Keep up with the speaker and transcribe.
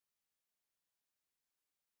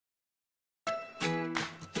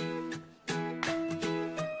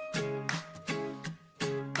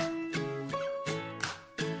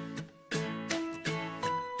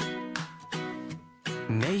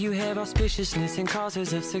May you have auspiciousness and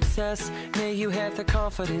causes of success. May you have the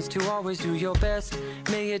confidence to always do your best.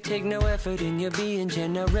 May it take no effort in your being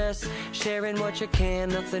generous, sharing what you can,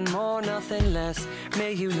 nothing more, nothing less.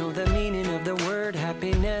 May you know the meaning of the word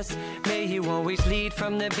happiness. May you always lead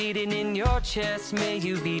from the beating in your chest. May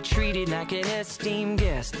you be treated like an esteemed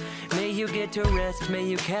guest. May you get to rest, may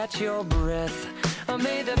you catch your breath.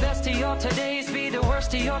 May the best of your todays be the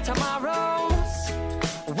worst of your tomorrows.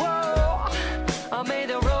 Whoa. May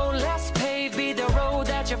the road less paved be the road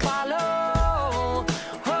that you follow.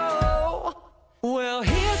 Oh. Well,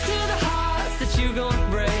 here's to the hearts that you're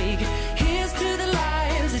gonna break. Here's to the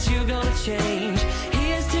lives that you're gonna change.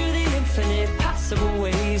 Here's to the infinite possible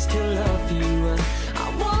ways to love you.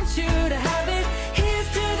 I want you to have it. Here's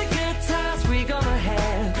to the good times we're gonna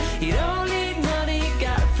have. You don't need money, you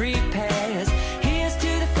got a free pass. Here's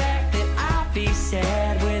to the fact that I'll be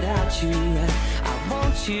sad without you. I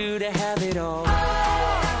want you to have it all.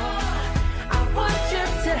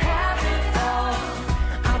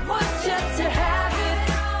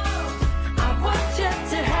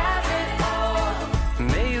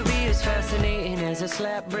 As a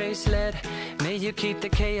slap bracelet, may you keep the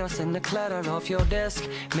chaos and the clutter off your desk.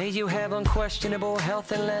 May you have unquestionable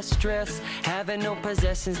health and less stress, having no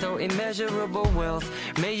possessions though immeasurable wealth.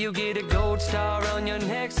 May you get a gold star on your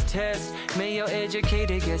next test. May your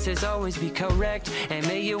educated guesses always be correct, and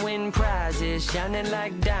may you win prizes shining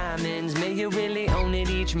like diamonds. May you really own it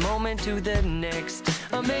each moment to the next.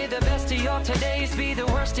 May the best of your todays be the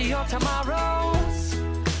worst of your tomorrows.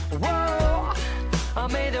 Whoa.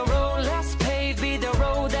 May the road less paved be the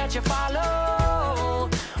road that you follow.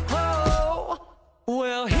 Oh.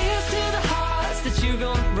 Well, here's to the hearts that you're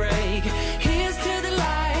gonna break. Here's to the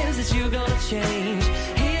lives that you're gonna change.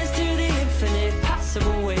 Here's to the infinite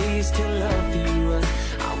possible ways to love you.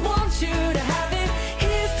 I want you to have it.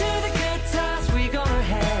 Here's to the good times we're gonna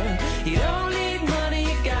have. You don't need money,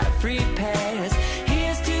 you got a free pass.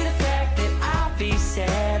 Here's to the fact that I'll be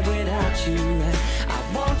sad without you. I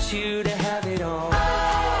want you to have it all.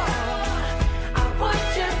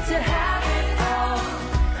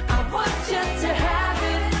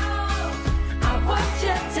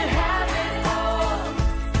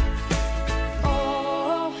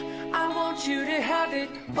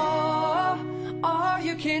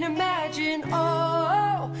 Can imagine,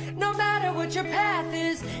 oh, no matter what your path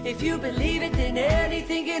is, if you believe it, then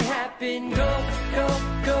anything can happen. Go, go,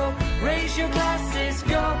 go, raise your glasses.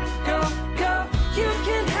 Go, go, go, you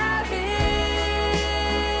can have it.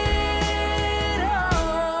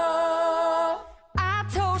 Oh, I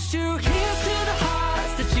told you, here's to the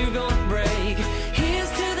hearts that you're gonna break.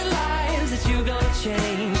 Here's to the lives that you're gonna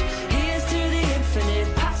change. Here's to the infinite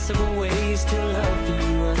possible ways to love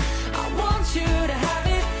you. I want you to have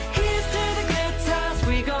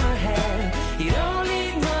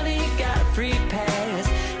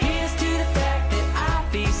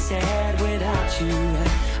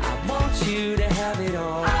you to have it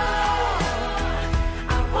all.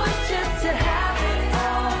 I want you to have it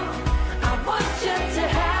all. I want you to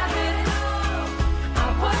have it all. I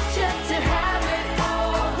want you to have it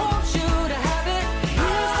all. I want you to have it.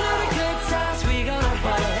 Here's to the good times we gonna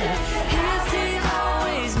have. Here's to you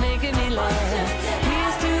always making me laugh.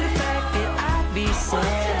 Here's to the fact that I'd be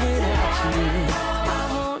sad without you. I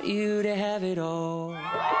want you to have it all.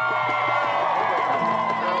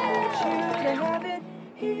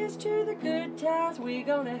 Here's to the good times we're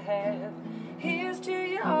gonna have. Here's to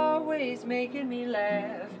you always making me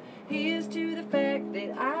laugh. Here's to the fact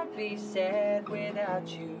that I'd be sad without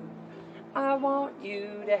you. I want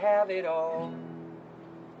you to have it all.